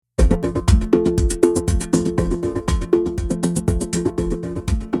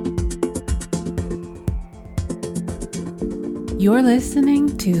You're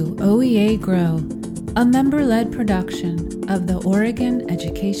listening to OEA Grow, a member-led production of the Oregon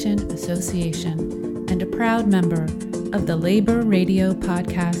Education Association and a proud member of the Labor Radio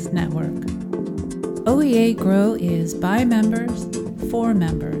Podcast Network. OEA Grow is by members, for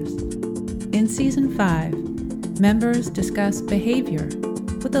members. In Season 5, members discuss behavior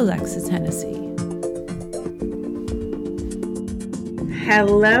with Alexis Hennessy.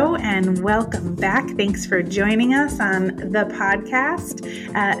 Hello and welcome back. Thanks for joining us on the podcast.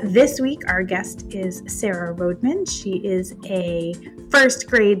 This week, our guest is Sarah Roadman. She is a first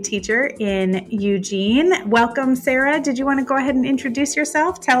grade teacher in Eugene. Welcome, Sarah. Did you want to go ahead and introduce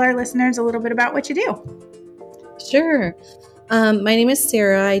yourself? Tell our listeners a little bit about what you do. Sure. My name is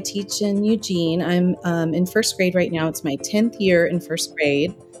Sarah. I teach in Eugene. I'm in first grade right now. It's my 10th year in first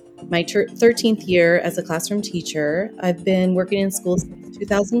grade. My 13th year as a classroom teacher. I've been working in schools since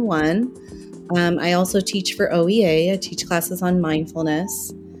 2001. I also teach for OEA. I teach classes on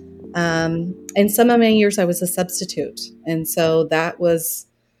mindfulness. And some of my years I was a substitute. And so that was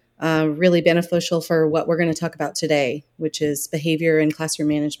really beneficial for what we're going to talk about today, which is behavior and classroom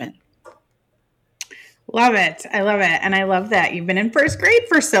management. Love it. I love it. And I love that you've been in first grade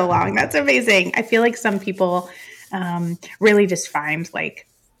for so long. That's amazing. I feel like some people really just find like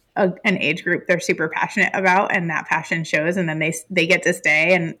an age group they're super passionate about, and that passion shows, and then they get to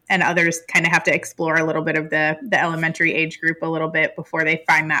stay, and others kind of have to explore a little bit of the elementary age group a little bit before they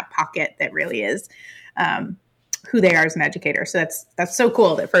find that pocket that really is who they are as an educator. So that's so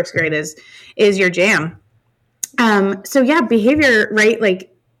cool that first grade is your jam. So yeah, behavior, right? Like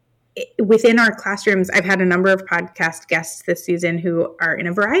within our classrooms, I've had a number of podcast guests this season who are in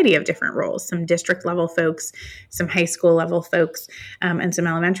a variety of different roles, some district level folks, some high school level folks, and some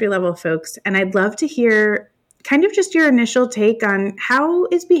elementary level folks. And I'd love to hear kind of just your initial take on how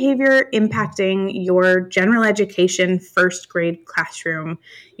is behavior impacting your general education first grade classroom,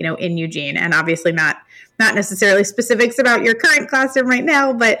 in Eugene, and obviously not necessarily specifics about your current classroom right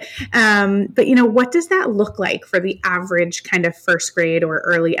now, but what does that look like for the average kind of first grade or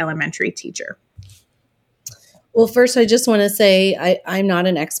early elementary teacher? Well, first, I just want to say I'm not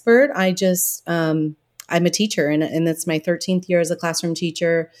an expert. I'm a teacher, and it's my 13th year as a classroom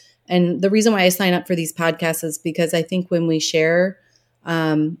teacher. And the reason why I sign up for these podcasts is because I think when we share,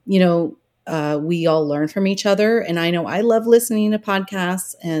 we all learn from each other. And I know I love listening to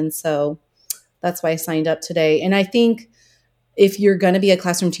podcasts, and so that's why I signed up today. And I think if you're going to be a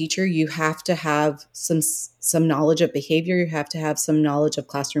classroom teacher, you have to have some knowledge of behavior. You have to have some knowledge of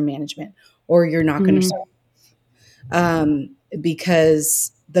classroom management, or you're not going to start.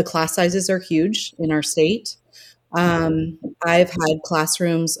 Because the class sizes are huge in our state. I've had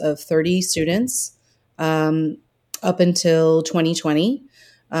classrooms of 30 students up until 2020.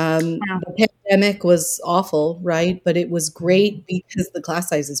 The pandemic was awful, right? But it was great because the class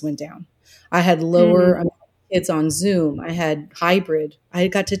sizes went down. I had lower amount of kids on Zoom. I had hybrid. I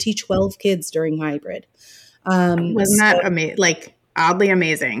got to teach 12 kids during hybrid. Wasn't that oddly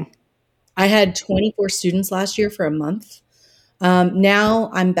amazing? I had 24 students last year for a month. Now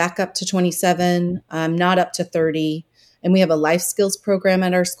I'm back up to 27. I'm not up to 30. And we have a life skills program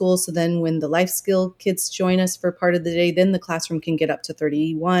at our school. So then when the life skill kids join us for part of the day, then the classroom can get up to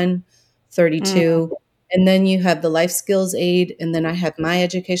 31, 32. And then you have the life skills aide, and then I have my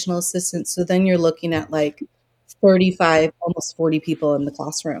educational assistant. So then you're looking at like 35, almost 40 people in the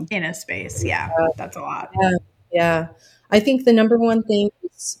classroom. In a space. Yeah, that's a lot. Yeah. I think the number one thing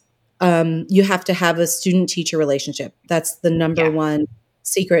is you have to have a student-teacher relationship. That's the number one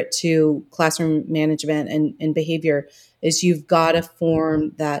secret to classroom management and behavior is you've got to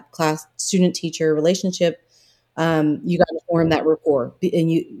form that student-teacher relationship. You got to form that rapport.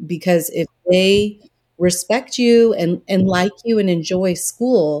 Because if they respect you and like you and enjoy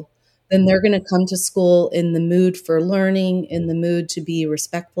school, then they're going to come to school in the mood for learning, in the mood to be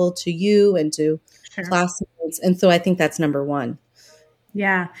respectful to you and to classmates. And so I think that's number one.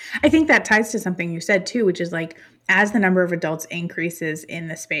 Yeah. I think that ties to something you said too, which is like, as the number of adults increases in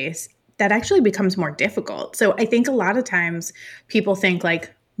the space, that actually becomes more difficult. So I think a lot of times people think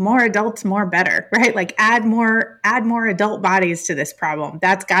like, more adults, more better, right? Like add more adult bodies to this problem.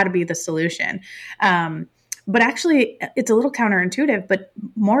 That's got to be the solution. But actually it's a little counterintuitive, but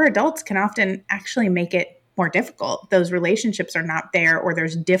more adults can often actually make it more difficult. Those relationships are not there, or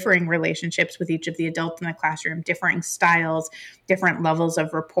there's differing relationships with each of the adults in the classroom, differing styles, different levels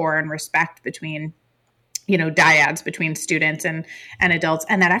of rapport and respect between dyads between students and adults.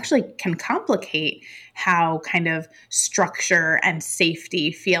 And that actually can complicate how kind of structure and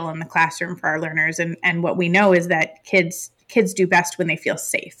safety feel in the classroom for our learners. And what we know is that kids do best when they feel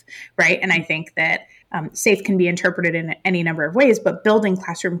safe, right? And I think that safe can be interpreted in any number of ways, but building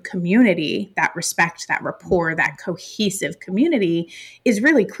classroom community, that respect, that rapport, that cohesive community is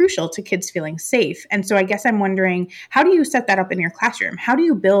really crucial to kids feeling safe. And so I guess I'm wondering, how do you set that up in your classroom? How do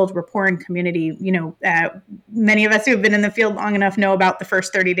you build rapport and community? Many of us who have been in the field long enough know about the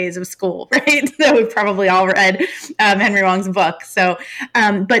first 30 days of school, right? So we've probably all read Henry Wong's book. So,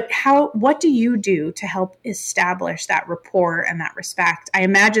 but what do you do to help establish that rapport and that respect? I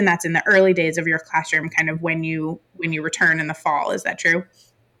imagine that's in the early days of your classroom, kind of when you return in the fall. Is that true?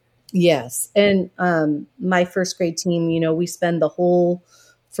 Yes. And my first grade team, we spend the whole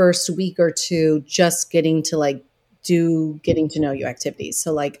first week or two just getting to know you activities.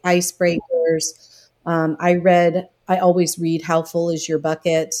 So like icebreakers. I always read How Full Is Your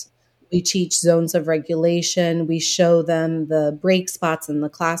Bucket? We teach zones of regulation. We show them the break spots in the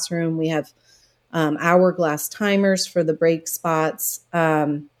classroom. We have hourglass timers for the break spots.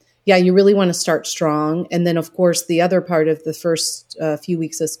 You really want to start strong. And then, of course, the other part of the first few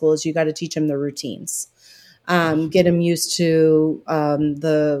weeks of school is you got to teach them the routines. Get them used to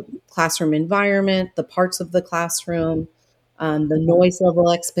the classroom environment, the parts of the classroom, the noise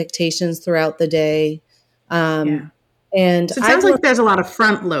level expectations throughout the day. And so it sounds like there's a lot of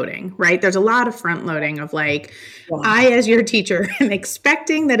front loading, right? There's a lot of front loading of I, as your teacher, am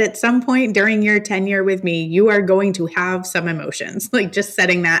expecting that at some point during your tenure with me, you are going to have some emotions, like just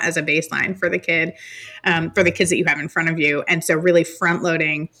setting that as a baseline for the kid, for the kids that you have in front of you. And so really front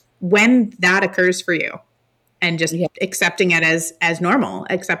loading when that occurs for you. And just accepting it as normal,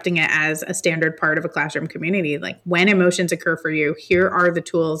 accepting it as a standard part of a classroom community. Like when emotions occur for you, here are the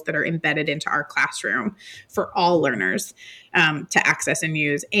tools that are embedded into our classroom for all learners to access and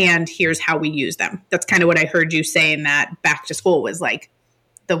use. And here's how we use them. That's kind of what I heard you say in that back to school was like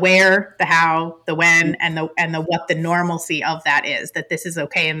the where, the how, the when, and the what the normalcy of that is, that this is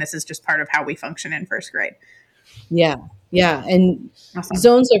okay. And this is just part of how we function in first grade. Yeah. Yeah. And awesome.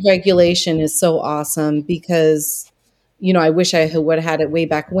 Zones of regulation is so awesome because, I wish I would have had it way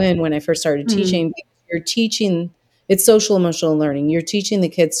back when I first started teaching. You're teaching, it's social emotional learning. You're teaching the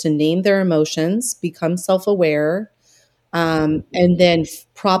kids to name their emotions, become self-aware, and then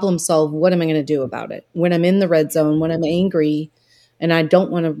problem solve. What am I going to do about it? When I'm in the red zone, when I'm angry and I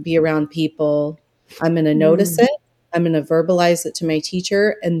don't want to be around people, I'm going to notice it. I'm going to verbalize it to my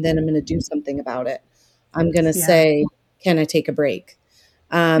teacher, and then I'm going to do something about it. I'm going to say, can I take a break?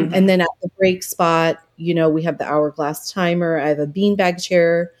 And then at the break spot, we have the hourglass timer. I have a beanbag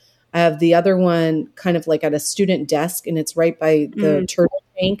chair. I have the other one kind of like at a student desk, and it's right by the turtle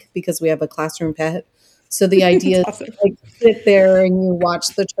tank because we have a classroom pet. So the idea is awesome. Sit there and you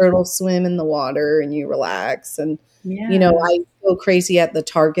watch the turtle swim in the water and you relax. And, I go crazy at the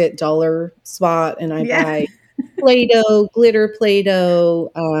Target dollar spot and I buy Play-Doh, glitter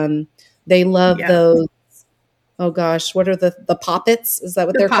Play-Doh. They love those. Oh gosh, what are the Poppets? Is that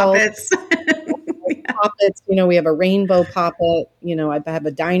what they're Poppets. called? Poppets. We have a rainbow Poppet. I have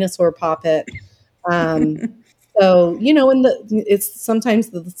a dinosaur Poppet. So, it's sometimes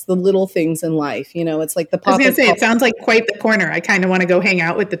the little things in life, it's like the Poppet. I was going to say, it sounds like quite the corner. I kind of want to go hang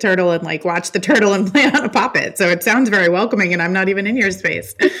out with the turtle and watch the turtle and play on a Poppet. So it sounds very welcoming and I'm not even in your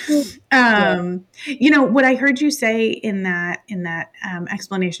space. What I heard you say in that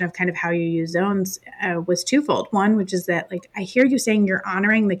explanation of kind of how you use zones was twofold. One, which is that I hear you saying you're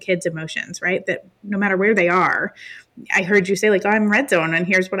honoring the kids' emotions, right? That no matter where they are, I heard you say I'm red zone and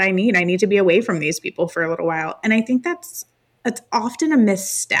here's what I need. I need to be away from these people for a little while. And I think that's often a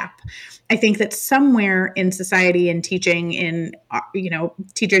misstep. I think that somewhere in society and teaching in,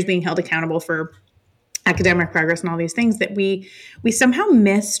 teachers being held accountable for academic progress and all these things, that we somehow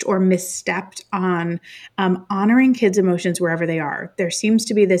missed or misstepped on honoring kids' emotions wherever they are. There seems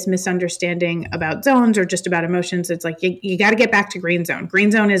to be this misunderstanding about zones or just about emotions. It's like, you got to get back to green zone.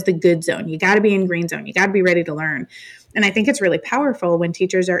 Green zone is the good zone. You got to be in green zone. You got to be ready to learn. And I think it's really powerful when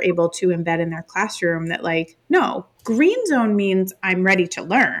teachers are able to embed in their classroom that no, green zone means I'm ready to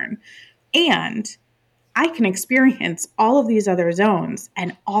learn. And I can experience all of these other zones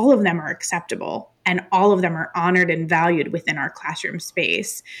and all of them are acceptable and all of them are honored and valued within our classroom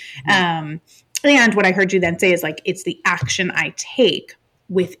space. And what I heard you then say is it's the action I take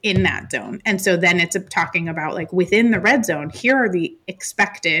within that zone. And so then it's talking about within the red zone, here are the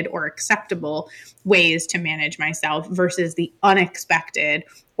expected or acceptable ways to manage myself versus the unexpected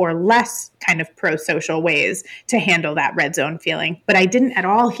or less kind of pro-social ways to handle that red zone feeling. But I didn't at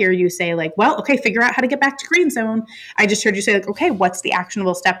all hear you say okay, figure out how to get back to green zone. I just heard you say okay, what's the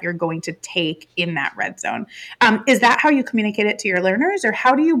actionable step you're going to take in that red zone? Is that how you communicate it to your learners, or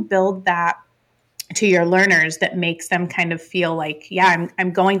how do you build that to your learners that makes them kind of feel like, yeah,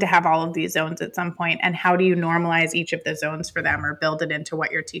 I'm going to have all of these zones at some point? And how do you normalize each of the zones for them or build it into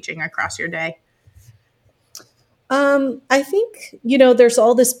what you're teaching across your day? I think, there's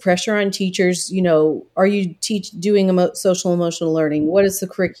all this pressure on teachers, are you doing social emotional learning? What is the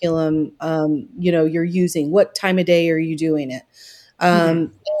curriculum, you're using? What time of day are you doing it?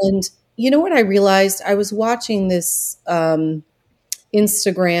 And you know what I realized? I was watching this, Instagram,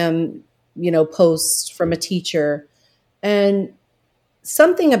 post from a teacher, and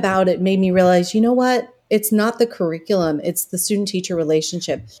something about it made me realize, you know what? It's not the curriculum. It's the student teacher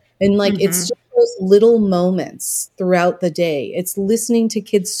relationship. And it's just those little moments throughout the day. It's listening to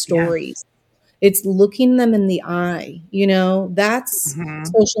kids' stories. Yeah. It's looking them in the eye. That's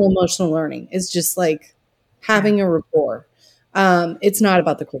social emotional learning. It's just like having a rapport. It's not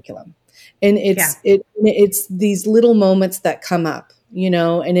about the curriculum. And it's these little moments that come up,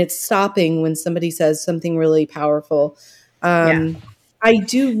 and it's stopping when somebody says something really powerful. I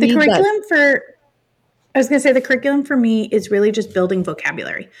do the curriculum I was going to say the curriculum for me is really just building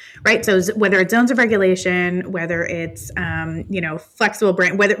vocabulary, right? So whether it's zones of regulation, whether it's, flexible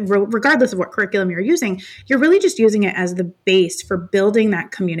brain, regardless of what curriculum you're using, you're really just using it as the base for building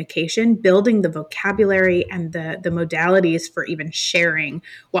that communication, building the vocabulary and the modalities for even sharing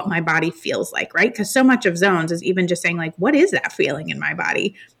what my body feels like, right? Because so much of zones is even just saying like, what is that feeling in my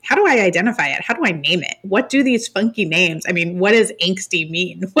body? How do I identify it? How do I name it? What do these funky names? I mean, what does angsty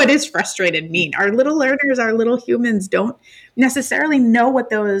mean? What does frustrated mean? Our little learners, our little humans don't necessarily know what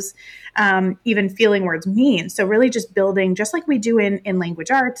those even feeling words mean. So really just building, just like we do in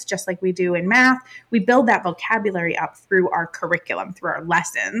language arts, just like we do in math, we build that vocabulary up through our curriculum, through our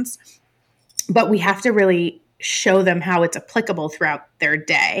lessons. But we have to really show them how it's applicable throughout their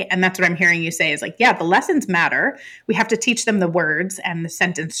day. And that's what I'm hearing you say is like, yeah, the lessons matter. We have to teach them the words and the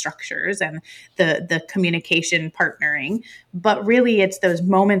sentence structures and the communication partnering. But really it's those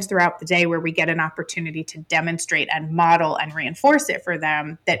moments throughout the day where we get an opportunity to demonstrate and model and reinforce it for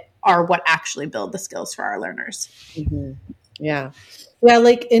them that are what actually build the skills for our learners. Mm-hmm. Yeah.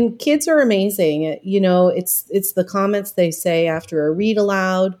 Yeah. And kids are amazing. It's the comments they say after a read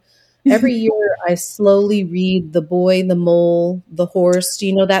aloud. Every year I slowly read The Boy, the Mole, the Horse. Do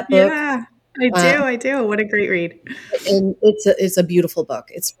you know that book? Yeah, I do. What a great read. And it's a beautiful book.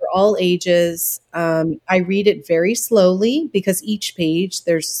 It's for all ages. I read it very slowly because each page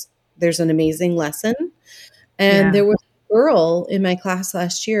there's an amazing lesson. And there was a girl in my class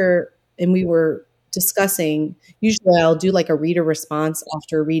last year and we were discussing, usually I'll do like a reader response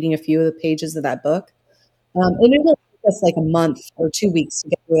after reading a few of the pages of that book. And it will us like a month or 2 weeks to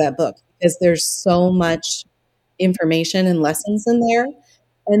get through that book because there's so much information and lessons in there.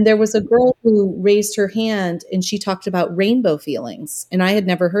 And there was a girl who raised her hand and she talked about rainbow feelings. And I had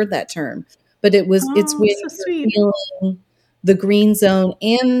never heard that term, but it's when so you're feeling the green zone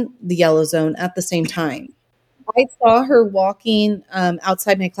and the yellow zone at the same time. I saw her walking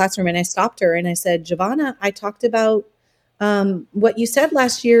outside my classroom and I stopped her and I said, Giovanna, I talked about what you said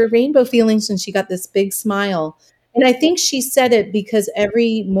last year, rainbow feelings. And she got this big smile. And I think she said it because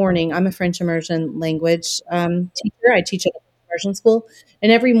every morning, I'm a French immersion language teacher. I teach at a immersion school.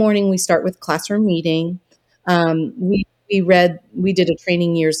 And every morning we start with classroom meeting. We did a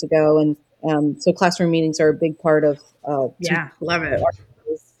training years ago. And so classroom meetings are a big part of. Love it.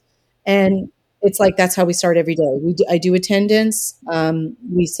 And it's like, that's how we start every day. I do attendance.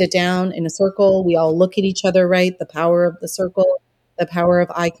 We sit down in a circle. We all look at each other, right? The power of the circle, the power of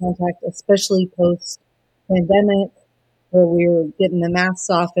eye contact, especially post pandemic where we're getting the masks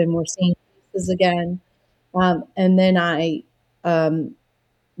off and we're seeing faces again. And then I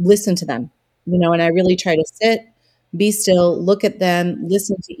listen to them, and I really try to sit, be still, look at them,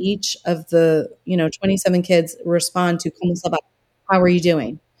 listen to each of the, 27 kids respond to "Como ça va?" How are you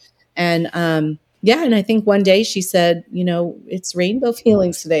doing? And and I think one day she said, it's rainbow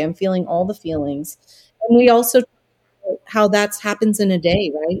feelings today. I'm feeling all the feelings. And we also how that happens in a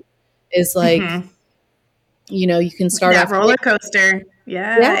day, right? Is like, you can start that off roller coaster.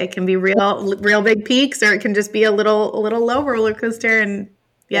 Yeah, it can be real big peaks, or it can just be a little low roller coaster, and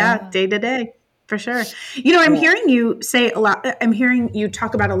day to day. For sure. I'm hearing you say a lot. I'm hearing you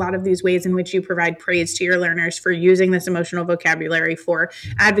talk about a lot of these ways in which you provide praise to your learners for using this emotional vocabulary, for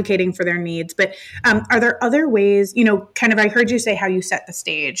advocating for their needs. But are there other ways, I heard you say how you set the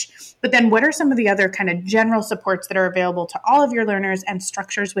stage, but then what are some of the other kind of general supports that are available to all of your learners and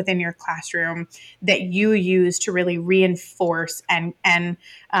structures within your classroom that you use to really reinforce and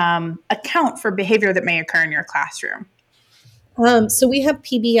account for behavior that may occur in your classroom? So we have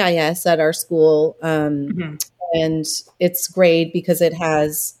PBIS at our school, and it's great because it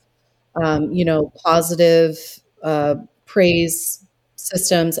has positive praise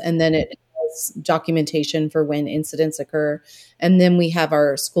systems, and then it has documentation for when incidents occur. And then we have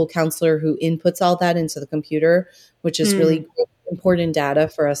our school counselor who inputs all that into the computer, which is really important data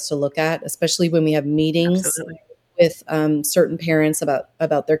for us to look at, especially when we have meetings with certain parents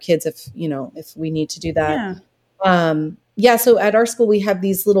about their kids, if we need to do that. So at our school, we have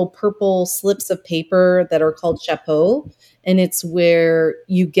these little purple slips of paper that are called chapeau, and it's where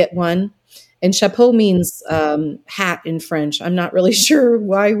you get one. And chapeau means hat in French. I'm not really sure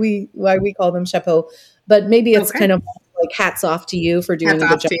why we call them chapeau, but maybe it's kind of like hats off to you for doing a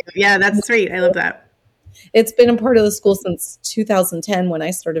good job. Yeah, that's sweet. I love that. It's been a part of the school since 2010 when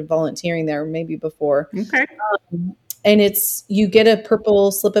I started volunteering there, maybe before. Okay. And you get a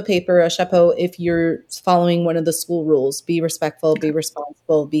purple slip of paper, a chapeau, if you're following one of the school rules. Be respectful, be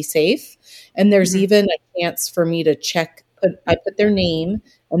responsible, be safe. And there's even a chance for me to check. I put their name,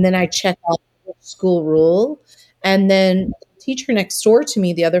 and then I check off the school rule. And then the teacher next door to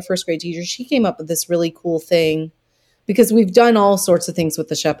me, the other first grade teacher, she came up with this really cool thing, because we've done all sorts of things with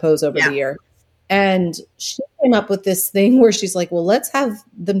the chapeaus over the year. And she came up with this thing where she's like, well, let's have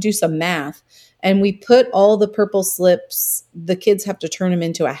them do some math. And we put all the purple slips, the kids have to turn them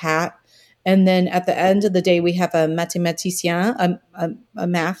into a hat. And then at the end of the day, we have a mathématicien, a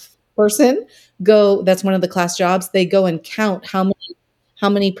math person, that's one of the class jobs. They go and count how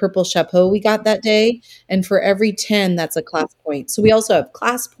many purple chapeau we got that day. And for every 10, that's a class point. So we also have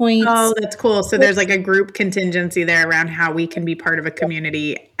class points. Oh, that's cool. So there's like a group contingency there around how we can be part of a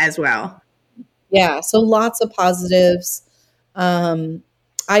community as well. Yeah. So lots of positives.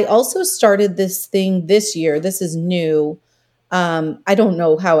 I also started this thing this year. This is new. I don't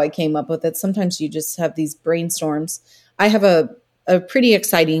know how I came up with it. Sometimes you just have these brainstorms. I have a pretty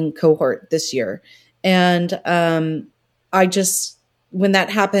exciting cohort this year. And when that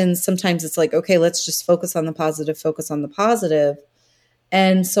happens, sometimes it's like, okay, let's just focus on the positive.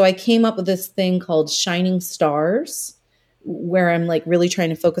 And so I came up with this thing called Shining Stars, where I'm like really trying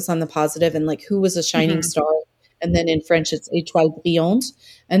to focus on the positive and like who was a shining star. And then in French, it's étoile brillante.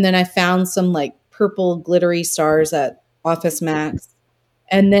 And then I found some like purple glittery stars at Office Max.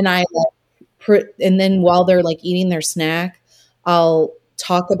 And then and then while they're like eating their snack, I'll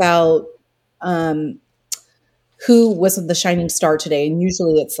talk about who was the shining star today. And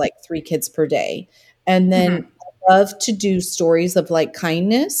usually it's like 3 kids per day. And then I love to do stories of like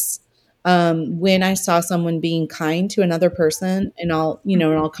kindness. When I saw someone being kind to another person, and I'll kind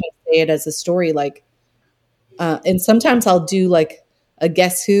of say it as a story, like, and sometimes I'll do like a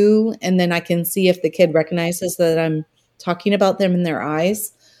guess who, and then I can see if the kid recognizes that I'm talking about them in their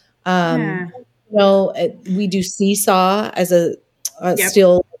eyes. We do Seesaw as as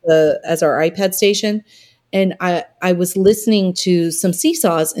our iPad station. And I was listening to some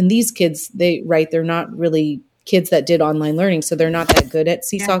Seesaws, and these kids, they're not really kids that did online learning. So they're not that good at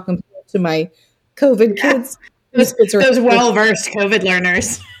Seesaw compared to my COVID kids. Those well-versed COVID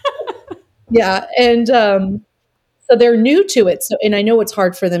learners. Yeah. And, so they're new to it. So, and I know it's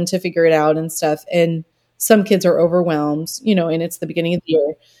hard for them to figure it out and stuff. And some kids are overwhelmed, and it's the beginning of the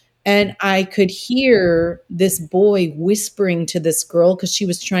year. And I could hear this boy whispering to this girl, because she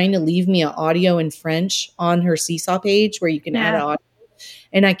was trying to leave me an audio in French on her Seesaw page where you can add audio.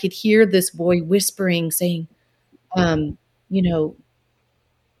 And I could hear this boy whispering, saying,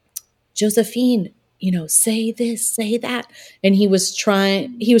 Josephine, say this, say that. And he was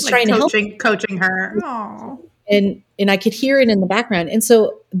trying to help. Coaching her. Aww. And I could hear it in the background. And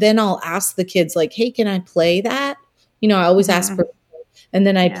so then I'll ask the kids like, hey, can I play that? I always ask for, and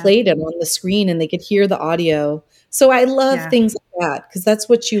then I played it on the screen and they could hear the audio. So I love things like that, because that's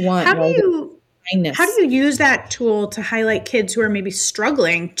what you want. How do you use that tool to highlight kids who are maybe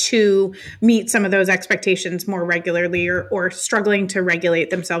struggling to meet some of those expectations more regularly, or struggling to regulate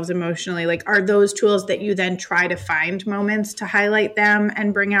themselves emotionally? Like, are those tools that you then try to find moments to highlight them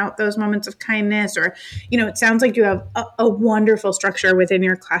and bring out those moments of kindness? Or, it sounds like you have a wonderful structure within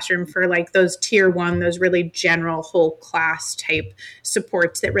your classroom for like those tier 1, those really general whole class type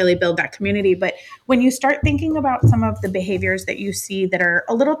supports that really build that community. But when you start thinking about some of the behaviors that you see that are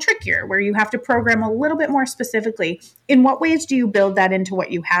a little trickier, where you have to program a little bit more specifically, in what ways do you build that into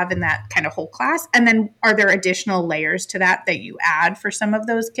what you have in that kind of whole class? And then are there additional layers to that you add for some of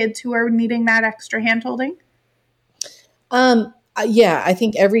those kids who are needing that extra hand-holding? I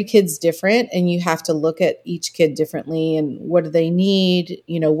think every kid's different, and you have to look at each kid differently and what do they need,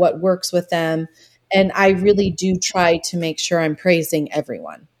 what works with them. And I really do try to make sure I'm praising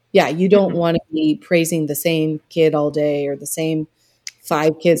everyone. Yeah, you don't want to be praising the same kid all day, or the same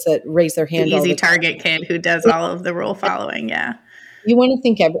 5 kids that raise their hand. The easy target kid who does all of the rule following. Yeah. You want to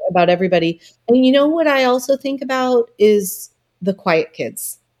think about everybody. And you know what I also think about is the quiet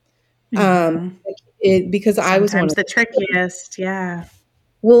kids. Because I was one Sometimes of the trickiest. Yeah.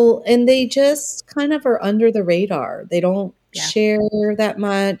 well, and they just kind of are under the radar. They don't Yeah. share that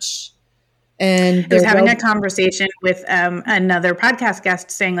much. And I was they're having a conversation with another podcast guest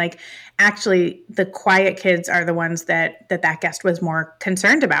saying, like, actually, the quiet kids are the ones that guest was more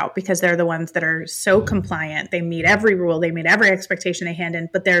concerned about, because they're the ones that are so compliant. They meet every rule, they meet every expectation they hand in,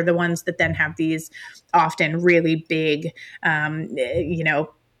 but they're the ones that then have these often really big,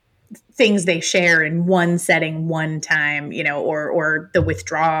 things they share in one setting, one time, or the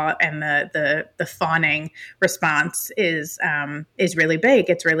withdrawal and the fawning response is really big.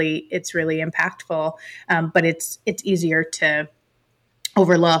 It's really impactful, but it's easier to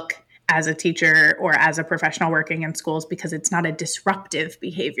overlook as a teacher or as a professional working in schools, because it's not a disruptive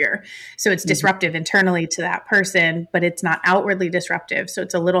behavior. So it's disruptive internally to that person, but it's not outwardly disruptive. So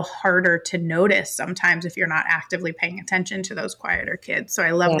it's a little harder to notice sometimes if you're not actively paying attention to those quieter kids. So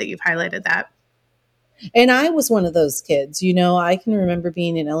I love that you've highlighted that. And I was one of those kids. I can remember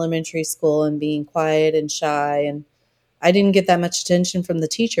being in elementary school and being quiet and shy, and I didn't get that much attention from the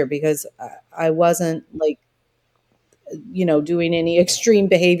teacher because I wasn't doing any extreme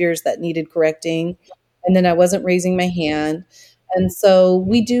behaviors that needed correcting. And then I wasn't raising my hand. And so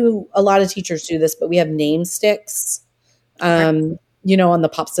a lot of teachers do this, but we have name sticks. On the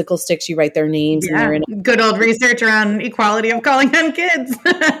popsicle sticks, you write their names. Yeah, and they're good old research around equality of calling on kids.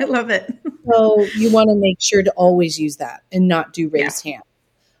 I love it. So you want to make sure to always use that and not do raised hands.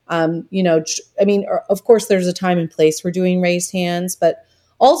 Of course, there's a time and place for doing raised hands, but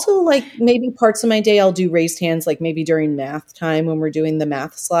also, maybe parts of my day I'll do raised hands, like maybe during math time when we're doing the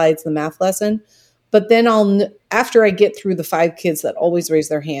math slides, the math lesson. But then after I get through the 5 kids that always raise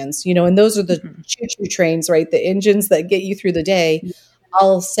their hands, and those are the choo-choo trains, right? The engines that get you through the day.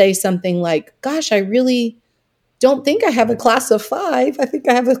 I'll say something like, gosh, I really don't think I have a class of 5. I think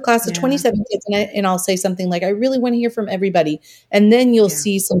I have a class of 27 kids. And I'll say something like, I really want to hear from everybody. And then you'll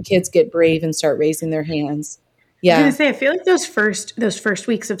see some kids get brave and start raising their hands. Yeah. I was going to say, I feel like those first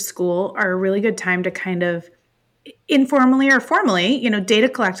weeks of school are a really good time to kind of informally or formally, data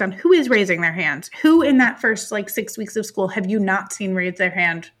collect on who is raising their hands. Who in that first 6 weeks of school have you not seen raise their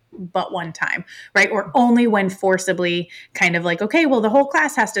hand but one time, right? Or only when forcibly kind of okay, well, the whole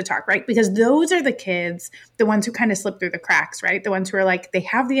class has to talk, right? Because those are the kids, the ones who kind of slip through the cracks, right? The ones who are they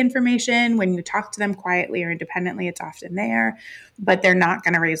have the information. When you talk to them quietly or independently, it's often there, but they're not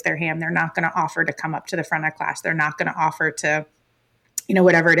going to raise their hand. They're not going to offer to come up to the front of class. They're not going to offer to,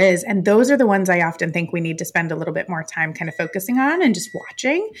 whatever it is. And those are the ones I often think we need to spend a little bit more time kind of focusing on and just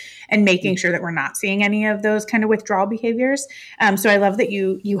watching and making sure that we're not seeing any of those kind of withdrawal behaviors. So I love that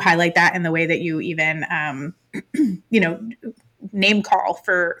you highlight that in the way that you even, name call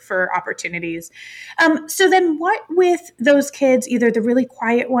for opportunities. So then what with those kids, either the really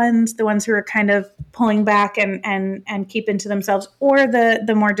quiet ones, the ones who are kind of pulling back and keeping to themselves, or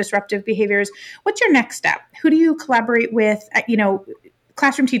the more disruptive behaviors, what's your next step? Who do you collaborate with?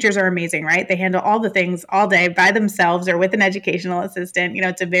 Classroom teachers are amazing, right? They handle all the things all day by themselves or with an educational assistant.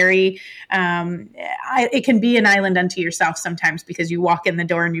 It's a very, it can be an island unto yourself sometimes, because you walk in the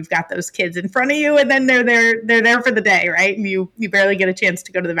door and you've got those kids in front of you, and then they're there for the day, right? And you barely get a chance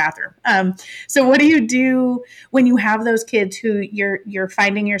to go to the bathroom. So what do you do when you have those kids who you're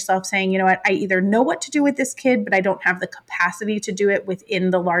finding yourself saying, I either know what to do with this kid, but I don't have the capacity to do it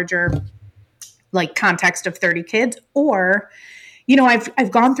within the larger context of 30 kids, or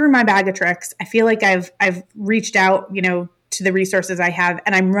I've gone through my bag of tricks. I feel like I've reached out, to the resources I have,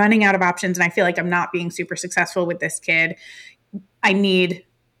 and I'm running out of options, and I feel like I'm not being super successful with this kid. I need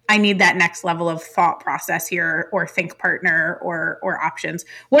that next level of thought process here, or think partner, or options.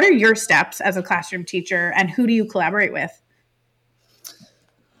 What are your steps as a classroom teacher, and who do you collaborate with?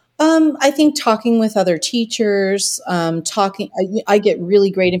 I think talking with other teachers, I get really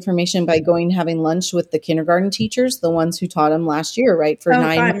great information by going and having lunch with the kindergarten teachers, the ones who taught them last year, right? For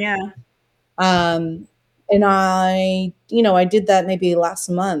 9 months. Yeah. And I did that maybe last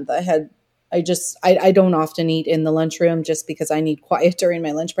month. I don't often eat in the lunchroom just because I need quiet during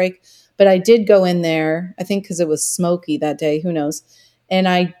my lunch break, but I did go in there, I think because it was smoky that day, who knows? And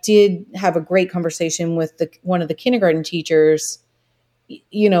I did have a great conversation with one of the kindergarten teachers,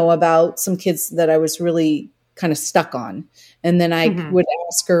 about some kids that I was really kind of stuck on. And then I would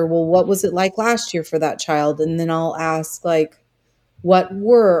ask her, well, what was it like last year for that child? And then I'll ask what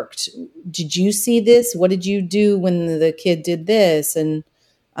worked? Did you see this? What did you do when the kid did this? And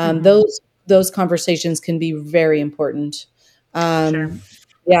those conversations can be very important. Sure.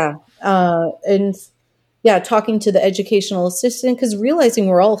 Yeah. And talking to the educational assistant, because realizing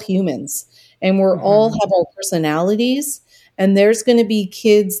we're all humans and we're all have our personalities, and there's going to be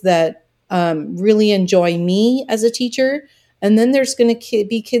kids that really enjoy me as a teacher. And then there's going to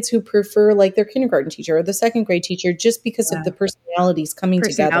be kids who prefer like their kindergarten teacher or the second grade teacher, just because of the personalities coming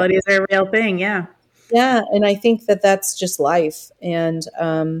together. Personalities are a real thing. Yeah. Yeah. And I think that that's just life. And,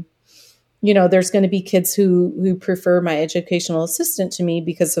 there's going to be kids who prefer my educational assistant to me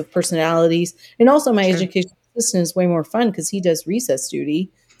because of personalities. And also my educational assistant is way more fun because he does recess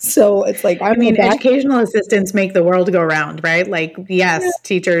duty. So it's like, educational assistants make the world go round, right? Like, yes,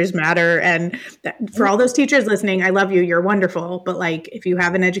 teachers matter. And for all those teachers listening, I love you. You're wonderful. But like, if you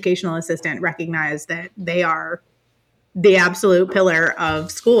have an educational assistant, recognize that they are the absolute pillar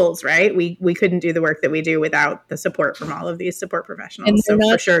of schools, right? We couldn't do the work that we do without the support from all of these support professionals. So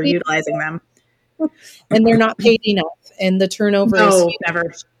for sure, utilizing them. And they're not paid enough. And the turnover is huge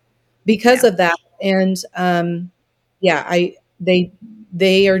never because of that. And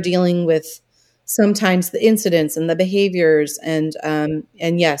they are dealing with sometimes the incidents and the behaviors, and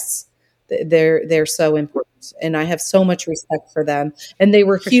yes, they're so important, and I have so much respect for them. And they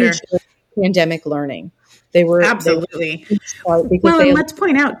were huge in pandemic learning. They were absolutely. And let's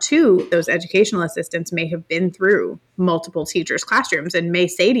point out too, those educational assistants may have been through multiple teachers' classrooms and may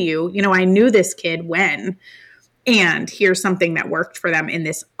say to you, I knew this kid when. And here's something that worked for them in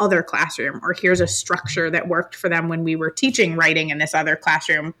this other classroom, or here's a structure that worked for them when we were teaching writing in this other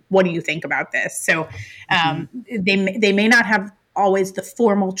classroom. What do you think about this? So they may not have always the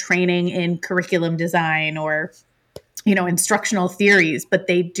formal training in curriculum design or, instructional theories, but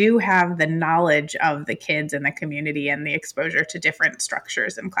they do have the knowledge of the kids and the community and the exposure to different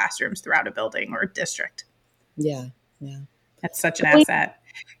structures and classrooms throughout a building or district. Yeah. That's such an asset.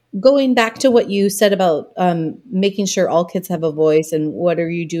 Going back to what you said about making sure all kids have a voice, and what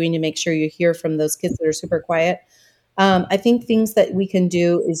are you doing to make sure you hear from those kids that are super quiet? I think things that we can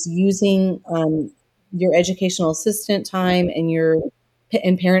do is using your educational assistant time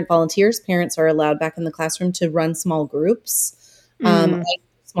and parent volunteers. Parents are allowed back in the classroom to run small groups, during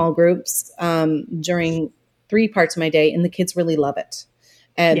 3 parts of my day, and the kids really love it.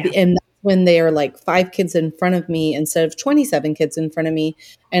 And when they are like 5 kids in front of me instead of 27 kids in front of me,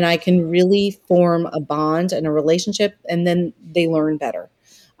 and I can really form a bond and a relationship, and then they learn better.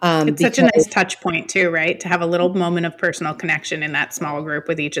 It's such a nice touch point too, right? To have a little moment of personal connection in that small group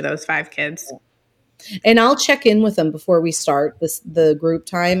with each of those 5 kids. And I'll check in with them before we start the group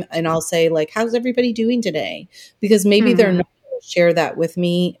time, and I'll say like, how's everybody doing today? Because maybe they're not going to share that with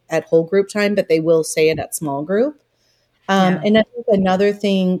me at whole group time, but they will say it at small group. And I think another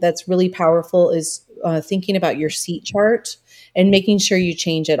thing that's really powerful is thinking about your seat chart and making sure you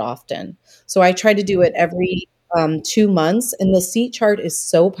change it often. So I try to do it every 2 months, and the seat chart is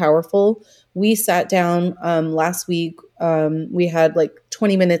so powerful. We sat down last week. We had like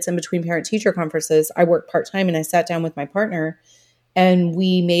 20 minutes in between parent-teacher conferences. I work part-time, and I sat down with my partner, and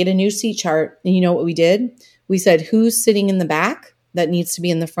we made a new seat chart. And you know what we did? We said, who's sitting in the back that needs to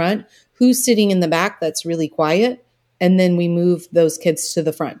be in the front? Who's sitting in the back that's really quiet? And then we move those kids to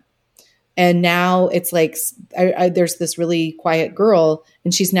the front. And now it's like, there's this really quiet girl,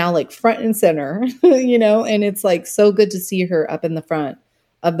 and she's now like front and center, and it's like so good to see her up in the front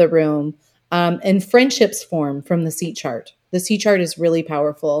of the room. And friendships form from the seat chart. The seat chart is really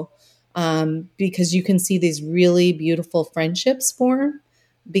powerful because you can see these really beautiful friendships form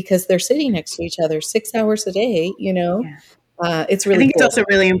because they're sitting next to each other 6 hours a day, Yeah. It's really I think cool. It's also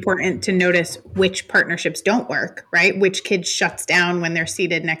really important to notice which partnerships don't work, right? Which kid shuts down when they're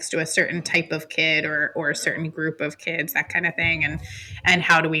seated next to a certain type of kid or a certain group of kids, that kind of thing. And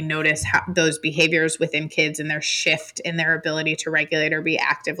how do we notice those behaviors within kids and their shift in their ability to regulate or be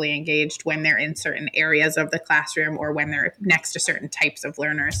actively engaged when they're in certain areas of the classroom or when they're next to certain types of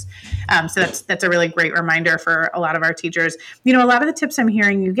learners. So that's a really great reminder for a lot of our teachers. A lot of the tips I'm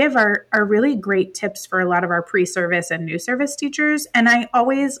hearing you give are really great tips for a lot of our pre-service and new service teachers. And I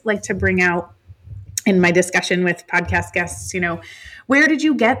always like to bring out in my discussion with podcast guests, where did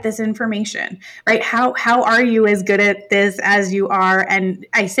you get this information, right? How are you as good at this as you are? And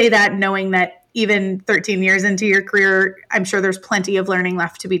I say that knowing that even 13 years into your career, I'm sure there's plenty of learning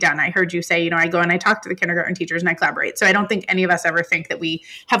left to be done. I heard you say, I go and I talk to the kindergarten teachers and I collaborate. So I don't think any of us ever think that we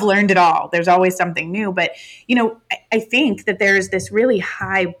have learned it all. There's always something new. But, I think that there's this really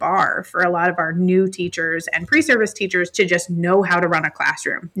high bar for a lot of our new teachers and pre-service teachers to just know how to run a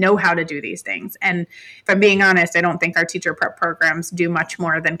classroom, know how to do these things. And if I'm being honest, I don't think our teacher prep programs do much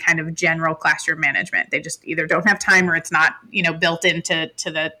more than kind of general classroom management. They just either don't have time or it's not, built into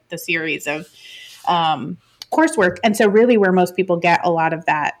the series of coursework. And so really where most people get a lot of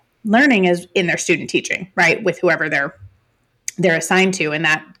that learning is in their student teaching, right? With whoever they're assigned to. And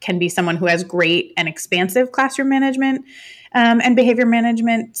that can be someone who has great and expansive classroom management and behavior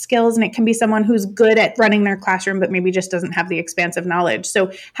management skills. And it can be someone who's good at running their classroom, but maybe just doesn't have the expansive knowledge.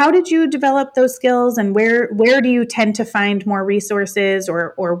 So how did you develop those skills, and where do you tend to find more resources,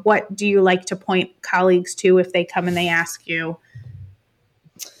 or what do you like to point colleagues to if they come and they ask you?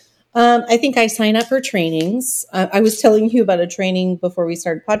 I think I sign up for trainings. I was telling you about a training before we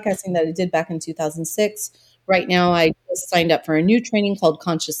started podcasting that I did back in 2006. Right now, I just signed up for a new training called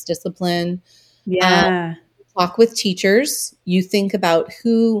Conscious Discipline. Yeah. Talk with teachers. You think about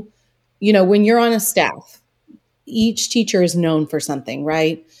who, when you're on a staff, each teacher is known for something,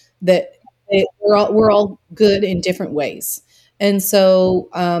 right? We're all good in different ways. And so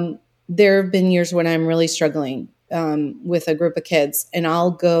there have been years when I'm really struggling with a group of kids, and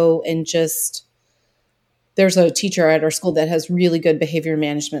I'll go and there's a teacher at our school that has really good behavior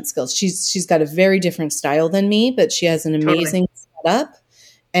management skills. She's got a very different style than me, but she has an amazing setup.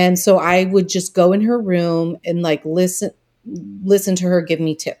 And so I would just go in her room and listen to her give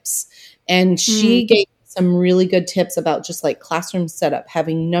me tips. And she gave some really good tips about just classroom setup,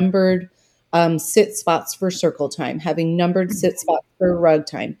 having numbered sit spots for circle time, having numbered sit spots for rug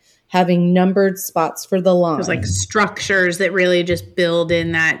time, having numbered spots for the line. Those structures that really just build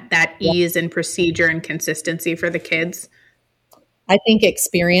in that ease and procedure and consistency for the kids. I think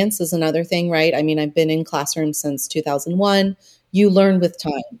experience is another thing, right? I mean, I've been in classrooms since 2001. You learn with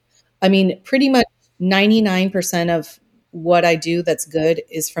time. I mean, pretty much 99% of what I do that's good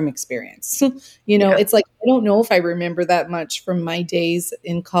is from experience. It's I don't know if I remember that much from my days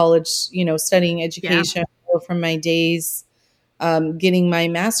in college, studying education, or from my days getting my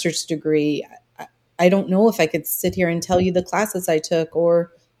master's degree. I don't know if I could sit here and tell you the classes I took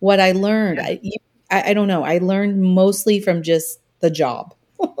or what I learned. I don't know. I learned mostly from just the job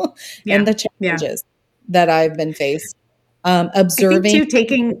and the challenges that I've been faced. Observing.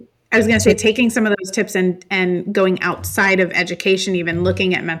 Taking some of those tips and going outside of education, even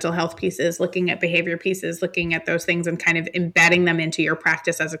looking at mental health pieces, looking at behavior pieces, looking at those things and kind of embedding them into your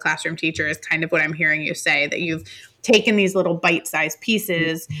practice as a classroom teacher is kind of what I'm hearing you say, that you've taken these little bite-sized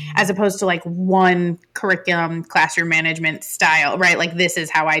pieces as opposed to one curriculum classroom management style, right? This is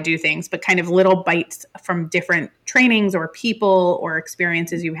how I do things, but kind of little bites from different trainings or people or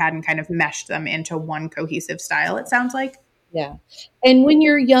experiences you've had and kind of meshed them into one cohesive style, it sounds like. Yeah. And when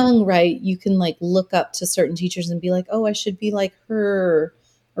you're young, right, you can look up to certain teachers and be like, oh, I should be like her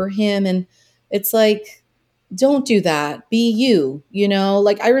or him. And it's don't do that. Be you,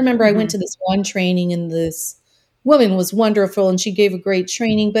 I remember I went to this one training and this woman was wonderful and she gave a great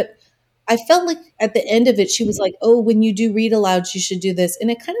training, but I felt at the end of it, she was like, oh, when you do read aloud, you should do this.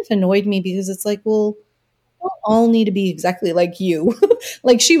 And it kind of annoyed me because it's well, don't all need to be exactly like you.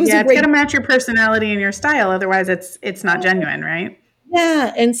 She was it's got to match your personality and your style. Otherwise it's not genuine, right?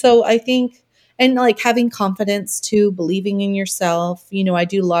 Yeah. And so I think, and having confidence too, believing in yourself, I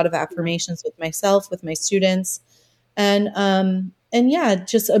do a lot of affirmations with myself, with my students, and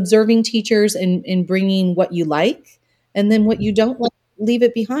just observing teachers and bringing what you like, and then what you don't like, leave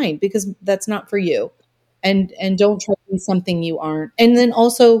it behind because that's not for you, and don't try to be something you aren't. And then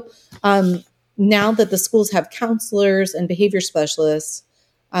also, now that the schools have counselors and behavior specialists,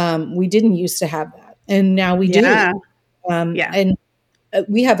 we didn't used to have that. And now we do. And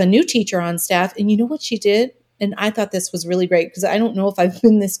we have a new teacher on staff. And you know what she did? And I thought this was really great because I don't know if I've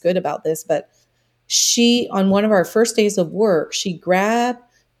been this good about this, but she, on one of our first days of work, she grabbed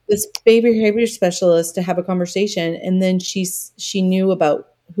this behavior specialist to have a conversation. And then she knew about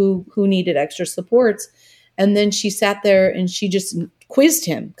who needed extra supports. And then she sat there and she just quizzed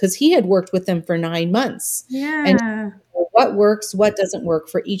him because he had worked with them for 9 months. Yeah. And what works, what doesn't work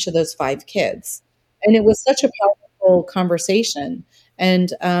for each of those 5 kids. And it was such a powerful conversation.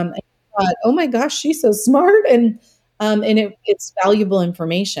 And I thought, oh my gosh, she's so smart. And it's valuable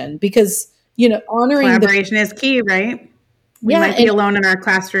information because, honoring collaboration is key, right? We might be alone in our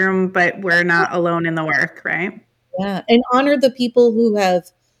classroom, but we're not alone in the work, right? Yeah. And honor the people who have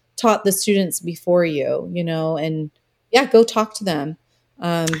taught the students before you, and go talk to them.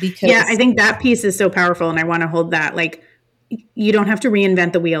 Because I think that piece is so powerful. And I want to hold that, you don't have to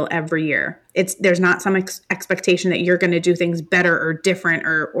reinvent the wheel every year. There's not some expectation that you're going to do things better or different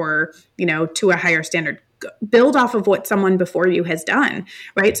or, to a higher standard. Build off of what someone before you has done,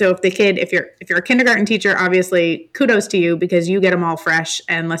 right? So if you're a kindergarten teacher, obviously kudos to you because you get them all fresh,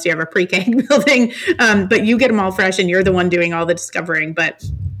 unless you have a pre-K building, but you get them all fresh and you're the one doing all the discovering. But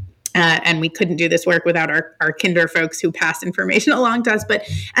And we couldn't do this work without our kinder folks who pass information along to us. But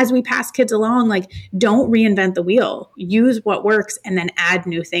as we pass kids along, like, don't reinvent the wheel. Use what works and then add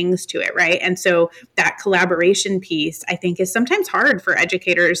new things to it, right? And so that collaboration piece, I think, is sometimes hard for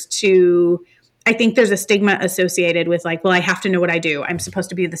educators to... I think there's a stigma associated with like, well, I have to know what I do. I'm supposed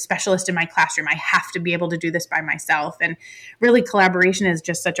to be the specialist in my classroom. I have to be able to do this by myself. And really, collaboration is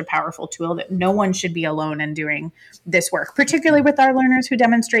just such a powerful tool that no one should be alone in doing this work, particularly with our learners who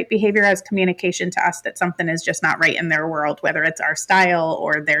demonstrate behavior as communication to us that something is just not right in their world, whether it's our style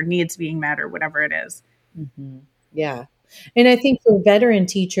or their needs being met or whatever it is. Mm-hmm. Yeah. And I think for veteran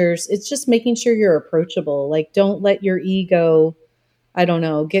teachers, it's just making sure you're approachable. Like, don't let your ego, I don't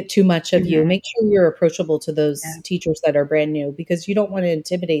know, get too much of you. Make sure you're approachable to those teachers that are brand new, because you don't want to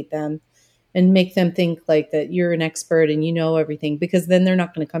intimidate them and make them think like that you're an expert and you know everything, because then they're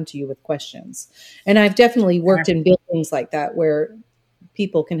not going to come to you with questions. And I've definitely worked in buildings like that where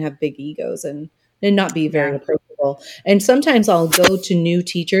people can have big egos and not be very approachable. And sometimes I'll go to new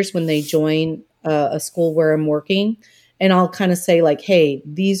teachers when they join a school where I'm working, and I'll kind of say like, hey,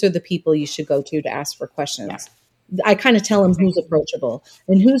 these are the people you should go to ask for questions. Yeah. I kind of tell them who's approachable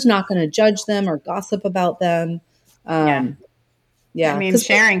and who's not going to judge them or gossip about them. I mean,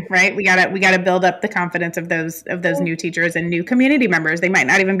 sharing, right? We gotta build up the confidence of those new teachers and new community members. They might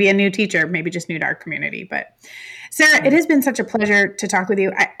not even be a new teacher, maybe just new to our community. But Sarah, it has been such a pleasure to talk with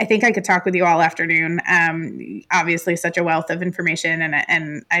you. I think I could talk with you all afternoon. Obviously, such a wealth of information,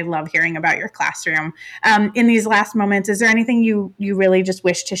 and I love hearing about your classroom. In these last moments, is there anything you really just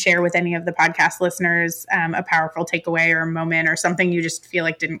wish to share with any of the podcast listeners, a powerful takeaway or a moment or something you just feel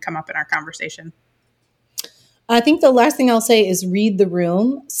like didn't come up in our conversation? I think the last thing I'll say is read the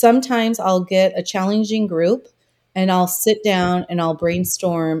room. Sometimes I'll get a challenging group and I'll sit down and I'll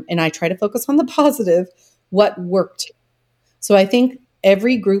brainstorm, and I try to focus on the positive, what worked. So I think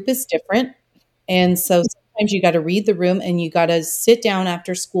every group is different. And so sometimes you got to read the room and you got to sit down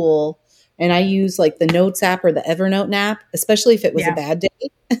after school. And I use like the Notes app or the Evernote app, especially if it was a bad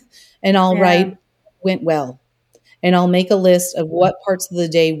day. And I'll write, went well. And I'll make a list of what parts of the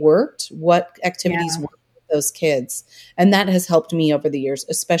day worked, what activities worked with those kids. And that has helped me over the years,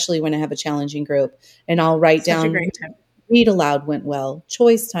 especially when I have a challenging group. And I'll write down, read aloud went well,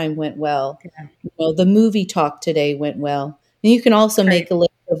 choice time went well, the movie talk today went well. And you can also make a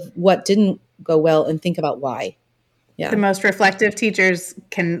list of what didn't go well and think about why. Yeah. The most reflective teachers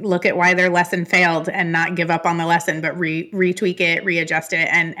can look at why their lesson failed and not give up on the lesson, but retweak it, readjust it,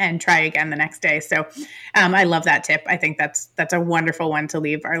 and try again the next day. So I love that tip. I think that's a wonderful one to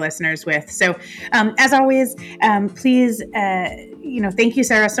leave our listeners with. So as always, please, thank you,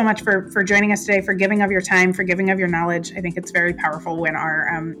 Sarah, so much for joining us today, for giving of your time, for giving of your knowledge. I think it's very powerful when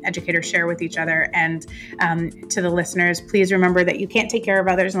our educators share with each other. And to the listeners, please remember that you can't take care of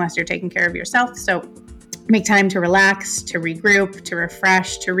others unless you're taking care of yourself. So make time to relax, to regroup, to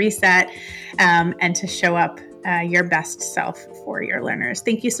refresh, to reset, and to show up your best self for your learners.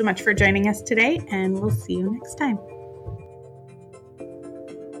 Thank you so much for joining us today, and we'll see you next time.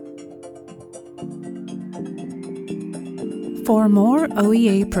 For more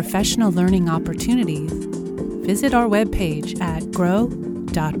OEA professional learning opportunities, visit our webpage at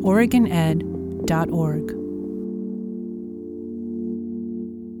grow.oregoned.org.